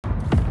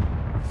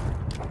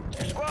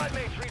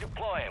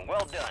redeploying.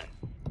 Well done.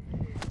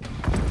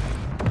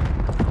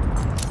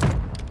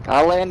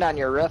 I'll land on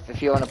your roof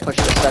if you want to push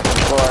the second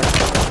floor.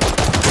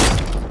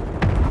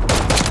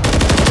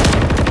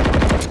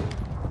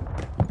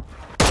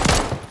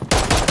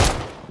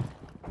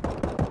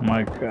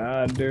 My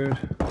God, dude.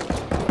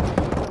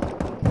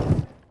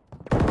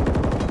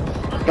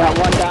 Got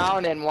one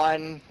down and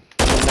one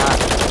not.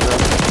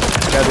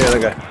 Got the other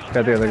guy.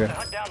 Got the other guy.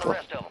 Hunt down the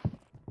rest of them.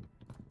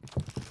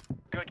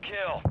 Good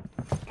kill.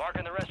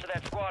 Marking the rest of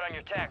that squad on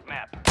your TAC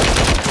map.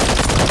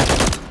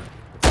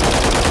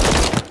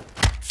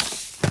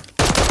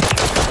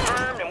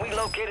 Confirmed, and we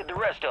located the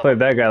rest of them. Played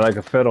that guy like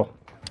a fiddle.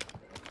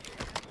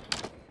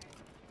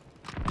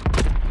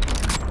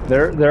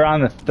 They're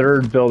on the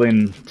third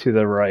building to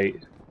the right.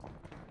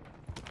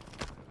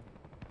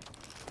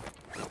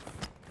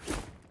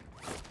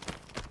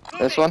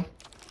 This one?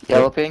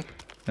 Yellow ping?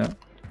 Yeah.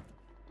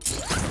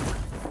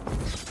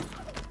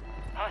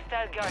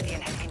 Hostile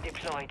Guardian has been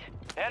deployed.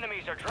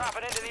 Enemies are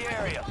dropping into the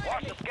area.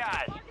 Watch the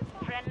skies.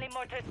 Friendly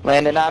mortar.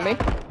 Landing on me?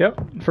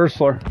 Yep, first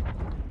floor.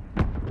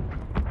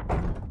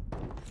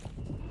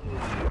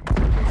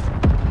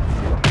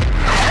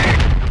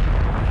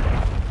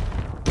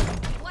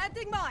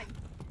 Planting mine.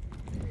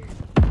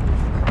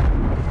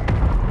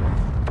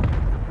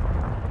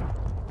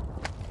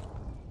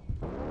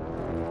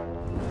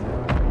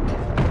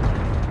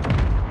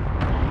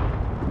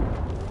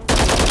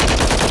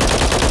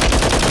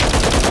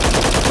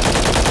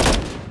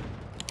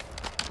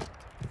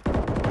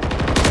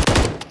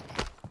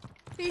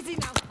 Easy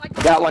now.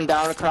 Got one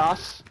down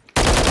across.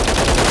 Got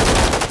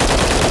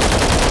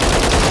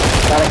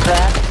a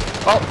crack.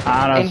 Oh,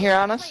 On in us. here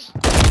on us.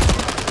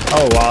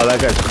 Oh wow, that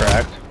guy's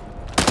cracked.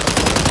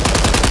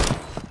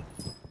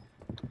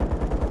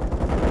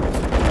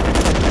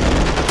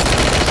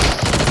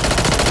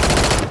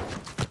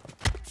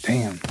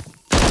 Damn.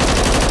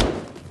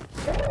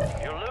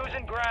 You're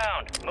losing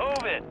ground.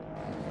 Move it.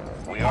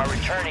 We are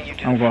returning you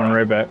to I'm the going front.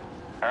 right back.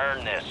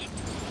 Earn this.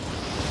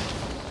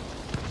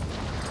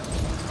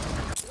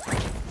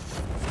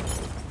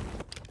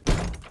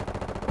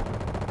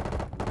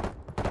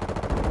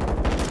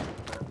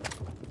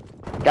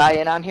 Guy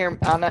in on here,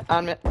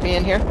 on me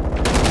in here.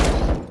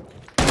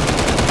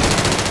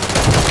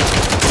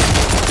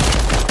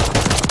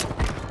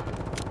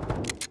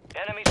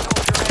 Enemy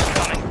soldier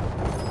incoming.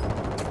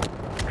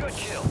 Good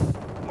kill.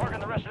 Marking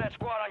the rest of that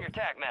squad on your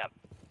TAC map.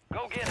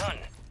 Go get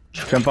hunting.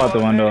 Jump out the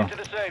window. To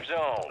the safe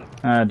zone.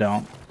 I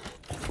don't.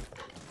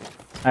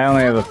 I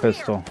only have a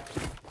pistol.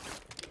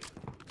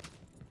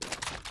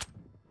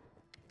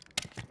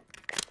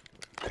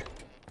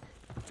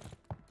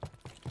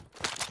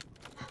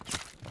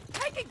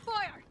 Taking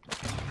fire.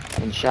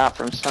 Been shot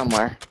from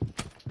somewhere.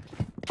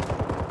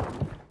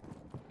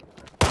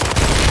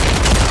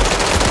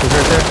 He's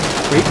right there.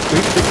 Wait.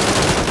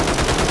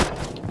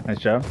 Nice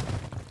job.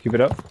 Keep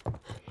it up.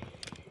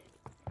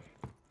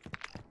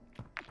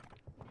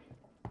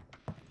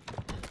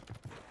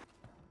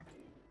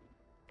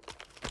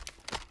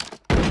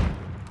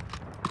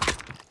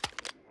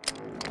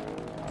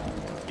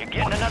 You're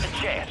getting another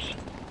chance.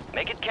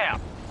 Make it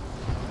count.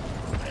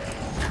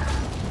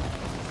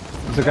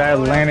 There's a guy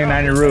landing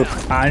on your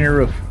roof. On your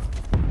roof.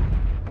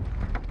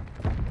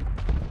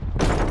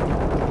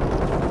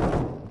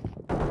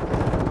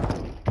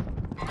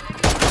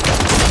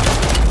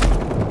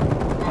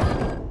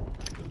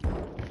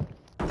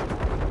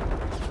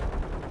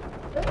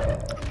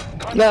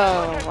 No,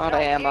 out of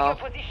ammo.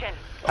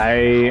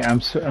 I'm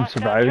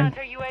surviving.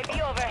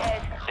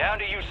 Down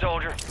to you,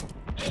 soldier.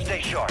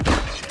 Stay sharp. You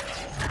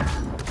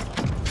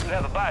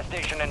have a buy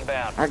station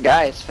inbound. Our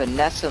guy is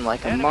finessing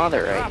like a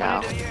mother right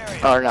now.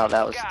 Oh no,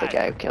 that was the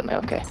guy who killed me.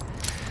 Okay.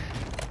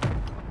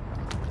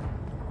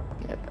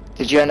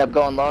 Did you end up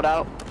going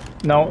loadout?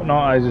 No,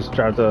 I just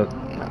dropped a.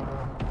 No.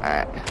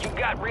 Alright. You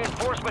got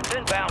reinforcements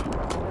inbound.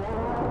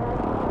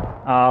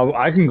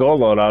 I can go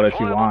loadout if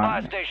you Deployable buy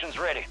want. stations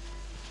ready.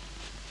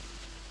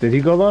 Did he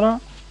go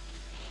loadout?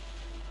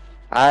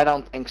 I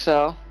don't think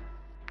so.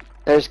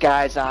 There's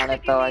guys on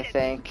it though, I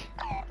think.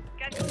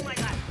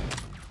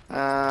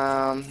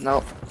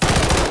 Nope.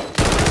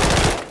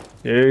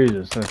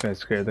 Jesus, that guy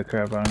scared the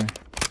crap out of me.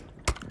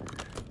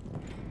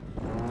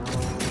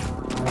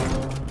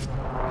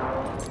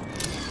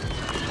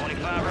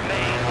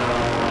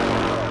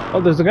 Oh,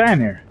 there's a guy in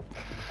here.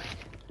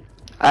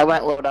 I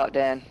went loadout,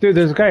 Dan. Dude,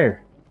 there's a guy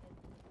here.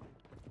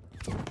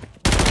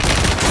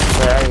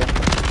 Where are you?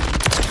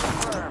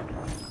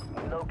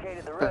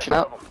 Located the Pushing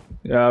up.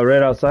 Yeah,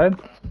 right outside.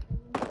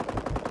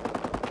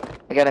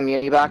 I got a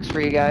muni box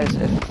for you guys.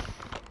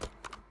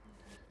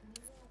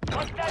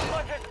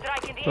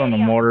 Throwing the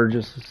mortar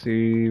just to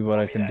see what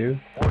I can do.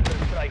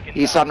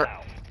 He's on.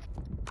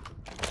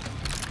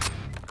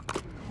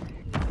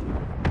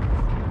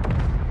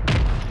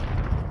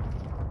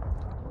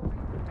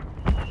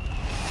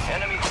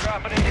 Enemies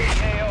dropping into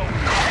the AO.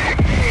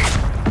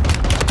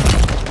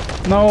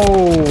 No.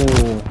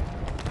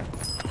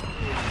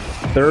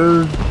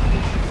 Third.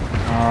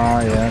 Oh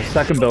yeah,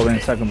 second building.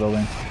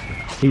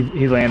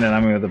 He landed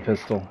on me with a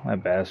pistol.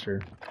 That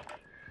bastard.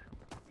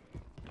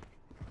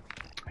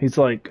 He's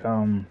like,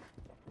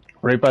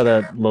 right by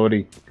that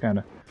Lodi, kind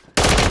of.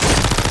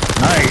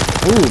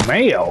 Nice. Ooh,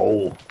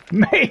 Mayo.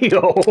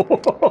 Mayo. Stand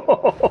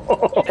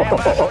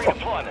by for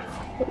redeployment.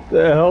 What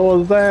the hell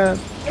was that?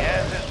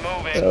 Gas is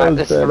moving. That was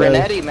This is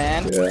badass. Renetti,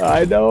 man. Yeah,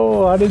 I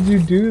know. How did you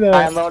do that?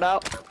 I load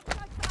out.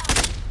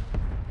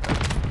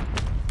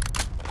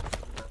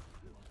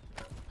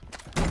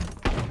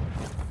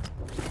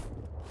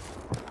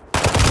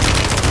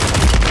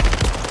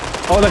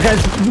 Oh, that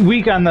guy's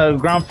weak on the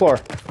ground floor.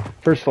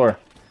 First floor.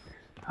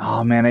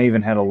 Oh man, I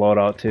even had a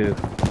loadout too.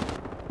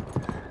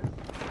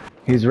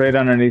 He's right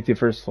underneath the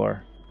first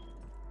floor.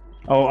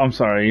 Oh, I'm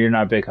sorry, you're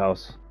not big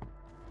house.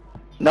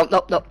 Nope,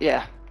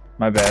 yeah.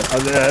 My bad. Oh,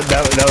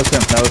 that was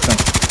him, that was him.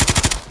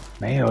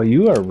 Mayo,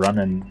 you are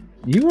running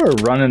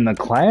the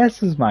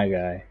classes, my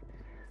guy.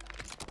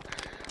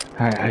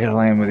 Alright, I gotta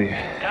land with you.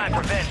 Time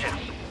for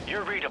vengeance.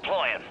 You're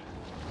redeploying.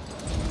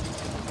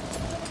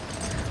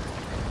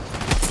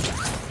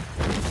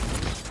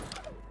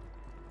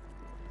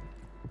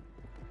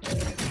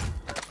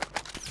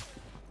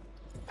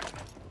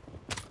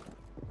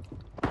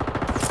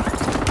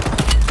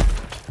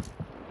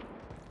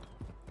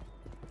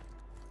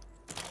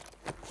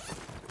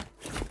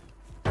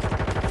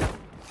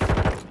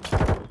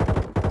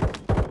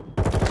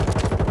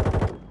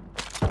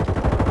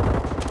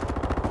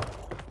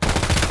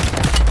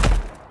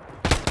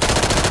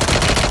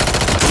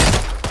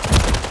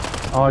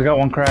 Oh, I got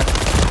one crack.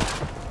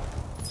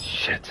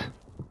 Shit.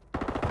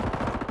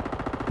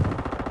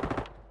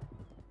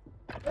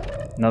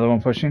 Another one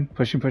pushing.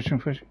 Pushing. Good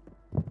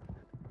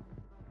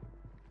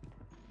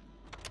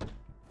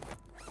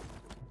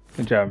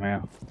job,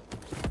 man.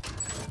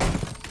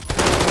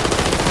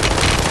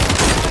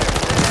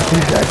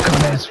 Dude, that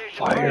gun is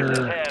fire.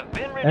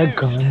 That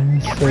gun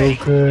is so You're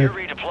good.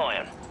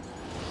 redeploying.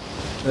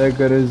 That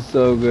gun is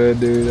so good,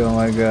 dude. Oh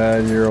my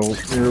god, you're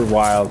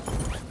wild.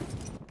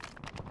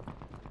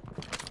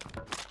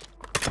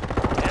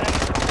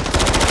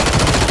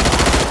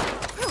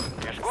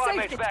 Your squad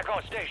mate's back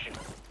on station.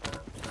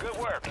 Good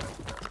work.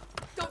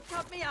 Don't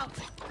count me out.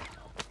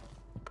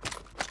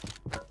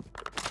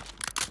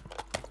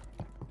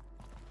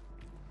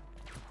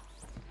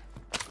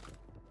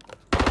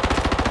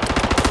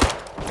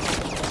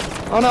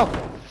 Oh no.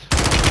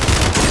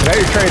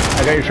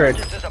 I got your trade.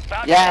 This is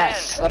about to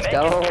Yes, end. let's Make it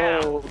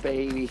count. go,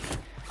 baby.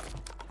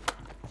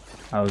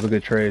 That was a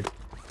good trade.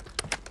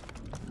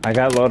 I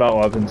got loadout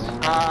weapons.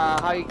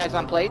 How you guys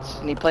on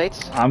plates? Need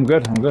plates? I'm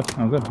good.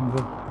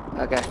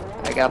 Okay,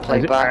 I got a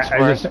plate box for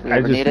us if we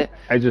ever need it.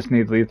 I just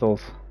need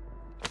lethals.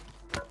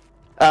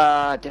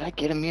 Did I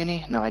get a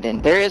muni? No, I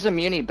didn't. There is a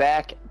muni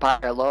back by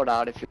our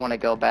loadout if you want to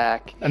go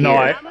back. No,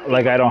 here.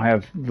 I don't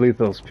have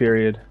lethals,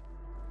 period.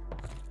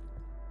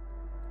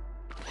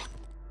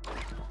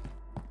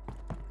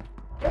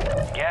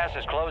 Gas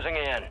is closing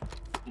in.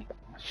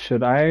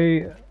 Should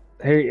I?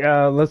 Hey,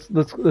 let's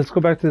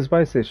go back to this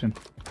buy station.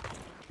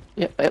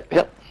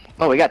 Yep.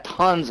 Oh, we got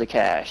tons of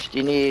cash. Do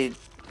you need?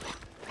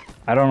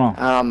 I don't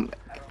know.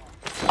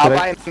 I'll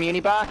buy a muni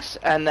box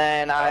and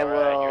then I All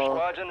right, your will.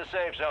 squad's in the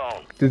safe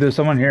zone. Dude, there's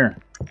someone here.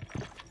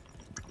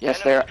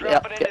 Yes, Enemies there.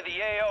 dropping Yep. into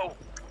the AO.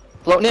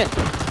 Floating in.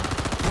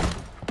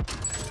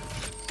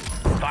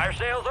 Fire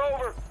sale's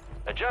over.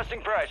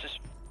 Adjusting prices.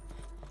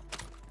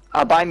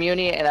 I'll buy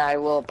muni and I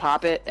will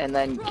pop it and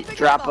then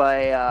drop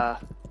a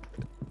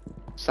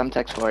some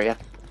text for you.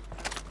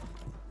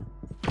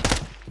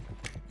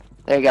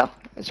 There you go.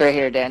 It's right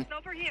here, Dan.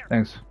 Over here.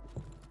 Thanks.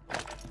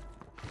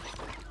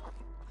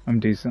 I'm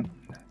decent.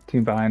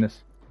 Team behind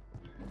us.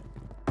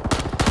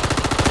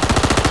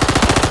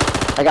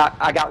 I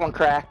got one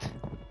cracked.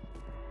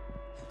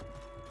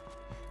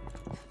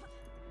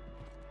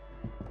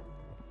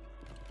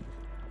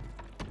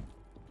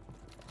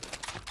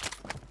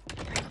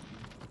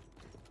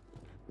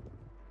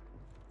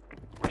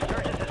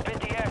 Resurgence has been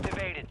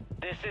deactivated.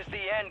 This is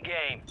the end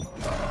game.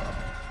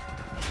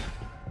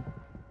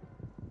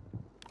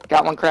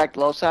 Got one cracked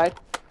low side.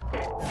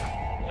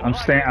 I'm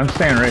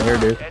staying right here,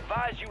 dude.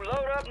 Advise you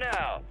load up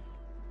now.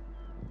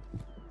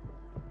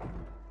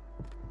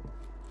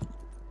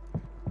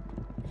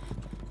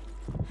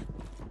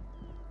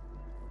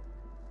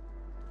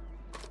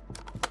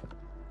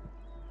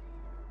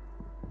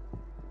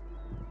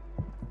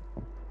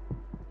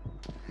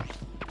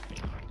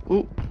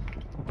 Ooh.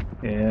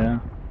 Yeah.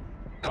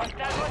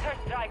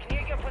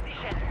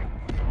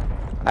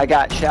 I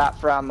got shot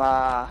from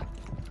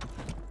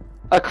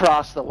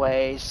across the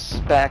way.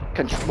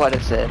 What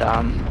is it?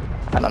 I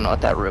don't know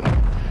what that room.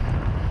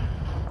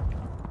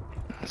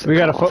 We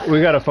gotta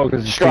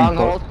focus. the team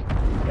Stronghold.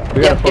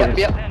 We gotta focus.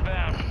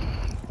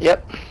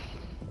 Yep.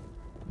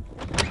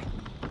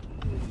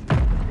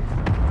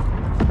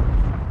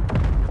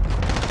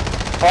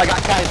 Oh, I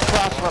got guys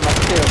across from us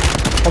too.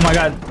 Oh my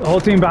god, the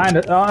whole team behind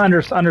it.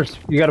 Under.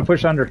 You gotta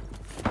push under.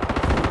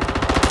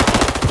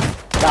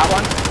 Got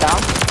one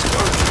down.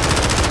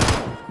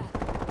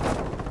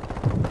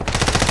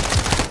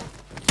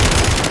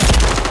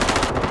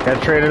 Gotta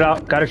trade it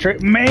out. Gotta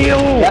trade. Mayo!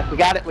 Yep, we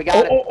got it.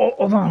 Oh,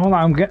 hold on.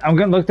 I'm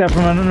getting looked at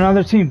from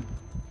another team.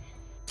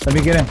 Let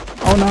me get in.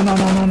 Oh, no, no,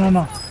 no, no, no,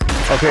 no.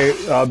 Okay,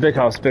 big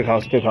house, big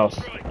house, big house.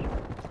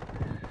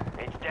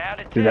 It's down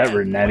to 10. Dude, that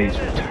Renetti's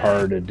Win this.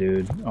 retarded,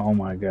 dude. Oh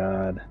my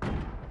god.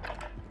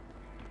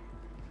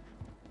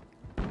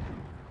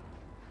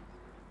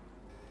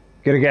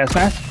 Get a gas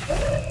mask?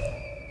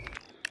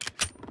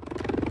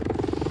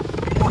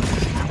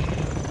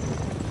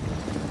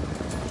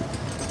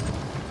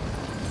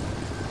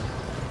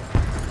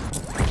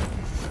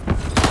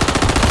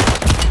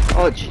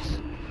 Oh jeez.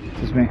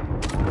 This is me.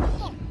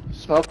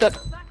 Smoked up.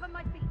 Back on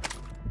my feet.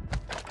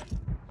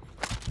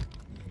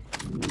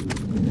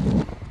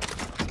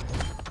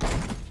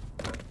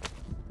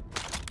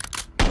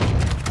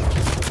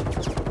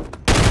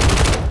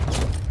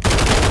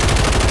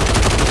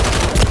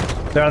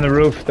 They're on the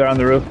roof. They're on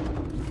the roof.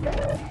 Got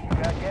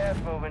gas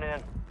moving in.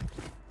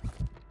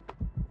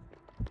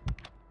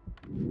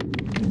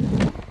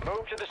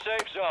 Move to the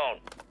safe zone.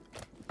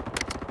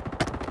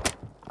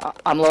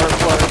 I'm lower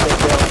floor. Big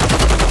deal.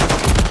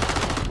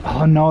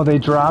 Oh no, they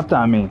dropped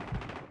on me.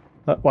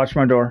 Watch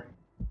my door.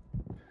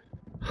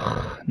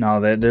 No,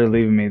 they're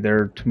leaving me.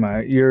 They're to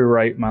my. You're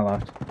right, my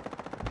left.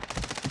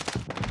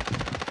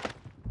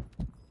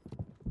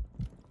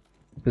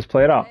 Just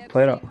play it I out. have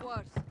Play it out. seen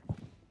worse.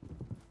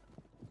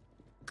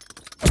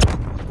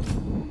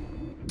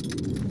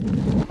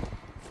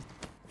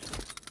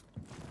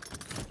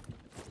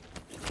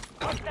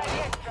 Hostile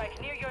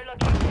airstrike near your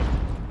location.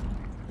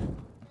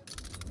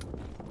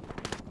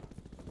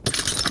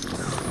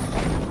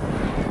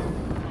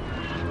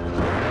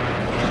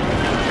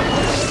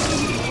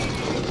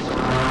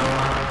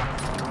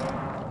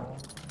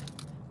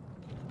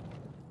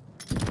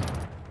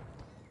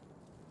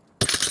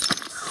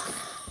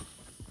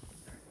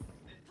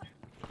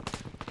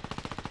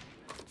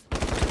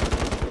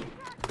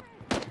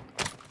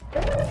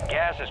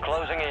 Gas is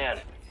closing in.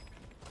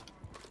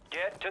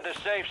 Get to the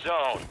safe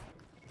zone.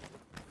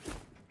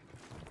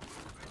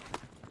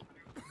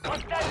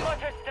 Hostile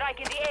mortar strike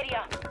in the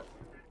area.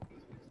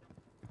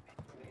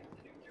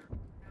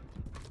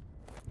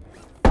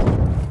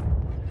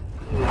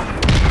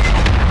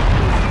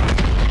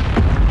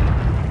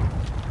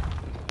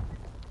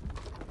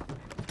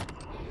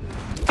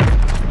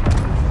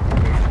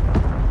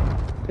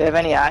 Do you have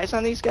any eyes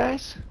on these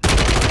guys?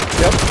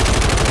 Yep.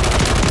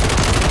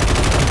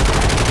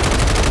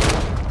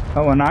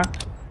 Oh, we're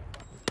not.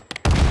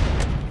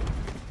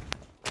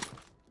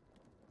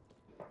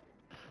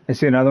 I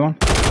see another one.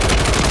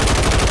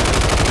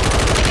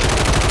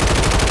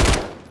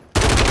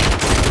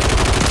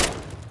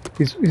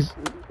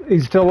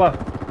 He's still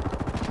left.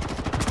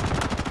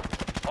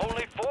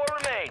 Only 4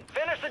 remain.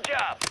 Finish the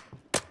job.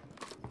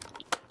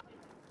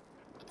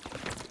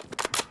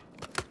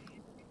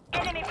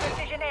 Enemy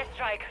precision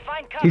airstrike.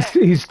 Find cover.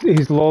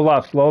 He's low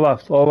left, low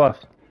left, low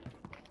left.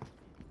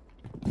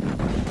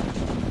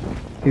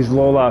 He's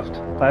low left.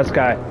 Last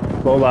guy,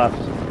 low left.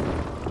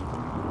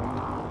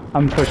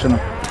 I'm pushing him.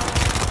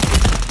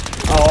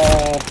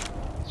 Oh,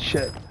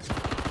 shit.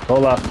 Low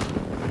left.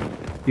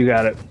 You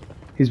got it.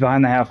 He's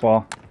behind the half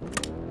wall.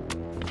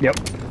 Yep.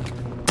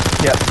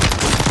 Yep.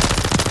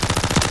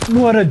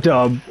 What a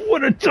dub.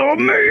 What a dub,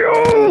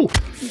 Mayo!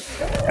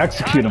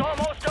 Execute him. Time's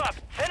almost up.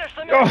 Finish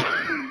the mission. Oh.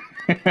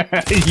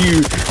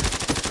 You.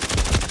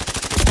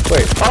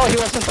 Wait. Oh, he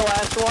wasn't the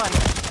last one.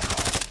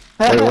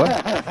 Wait,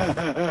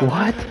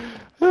 what?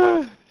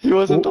 He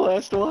wasn't the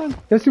last one.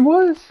 Yes, he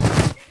was.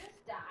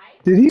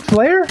 Did he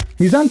flare?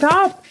 He's on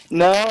top.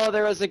 No,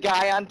 there was a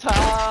guy on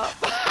top.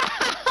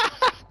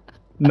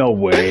 No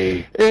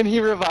way. And he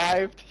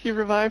revived. He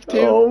revived too.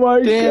 Oh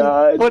my Dan,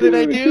 god. what did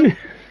I do? dude.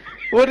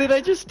 What did I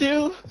just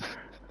do?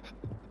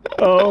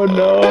 Oh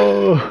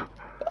no.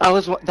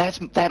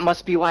 That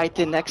must be why it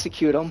didn't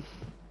execute him.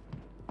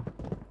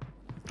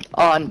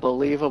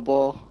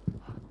 Unbelievable.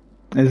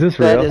 Is this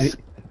That real? is.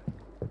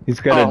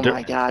 He's got Oh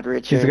my God,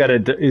 Richard.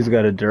 He's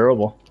got a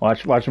durable.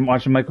 Watch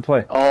him make a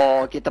play.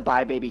 Oh, get the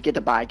buy, baby. Get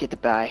the buy. Get the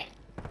buy.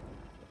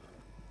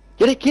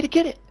 Get it. Get it.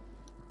 Get it.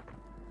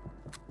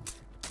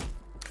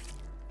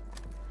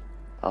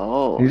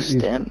 Oh,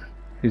 stem.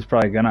 He's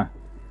probably gonna.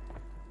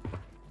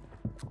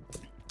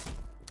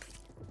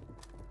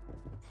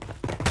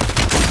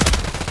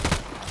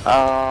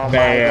 Oh my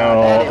Mayo,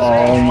 God. that is oh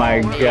all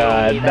my me.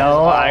 God. That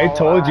No, is I all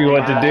told you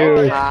what to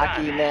do.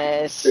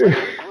 Cockiness.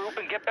 Group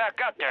and get back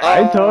up there.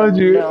 I told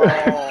you.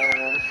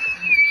 No.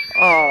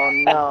 Oh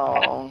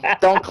no.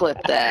 Don't clip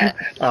that.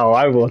 Oh,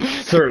 I will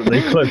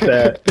certainly clip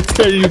that.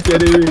 Are you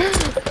kidding me?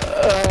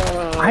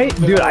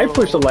 Dude, I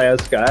pushed the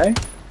last guy.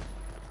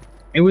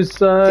 It was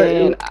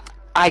Dan,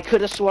 I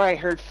could have swore I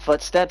heard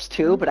footsteps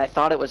too, but I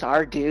thought it was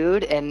our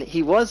dude, and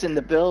he was in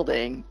the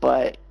building,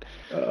 but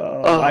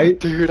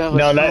dude, I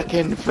was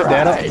fucking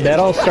fried. that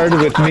all started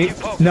with me.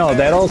 No,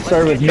 that all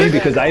started with me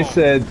because I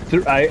said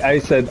I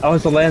said I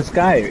was the last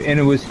guy, and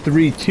it was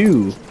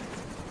 3-2.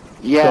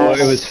 Yes,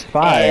 So it was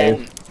 5.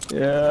 and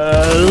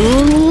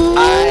Yeah.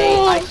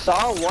 I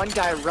saw one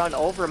guy run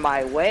over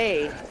my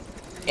way,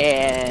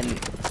 and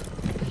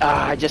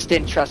I just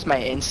didn't trust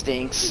my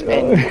instincts,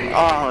 and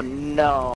oh no.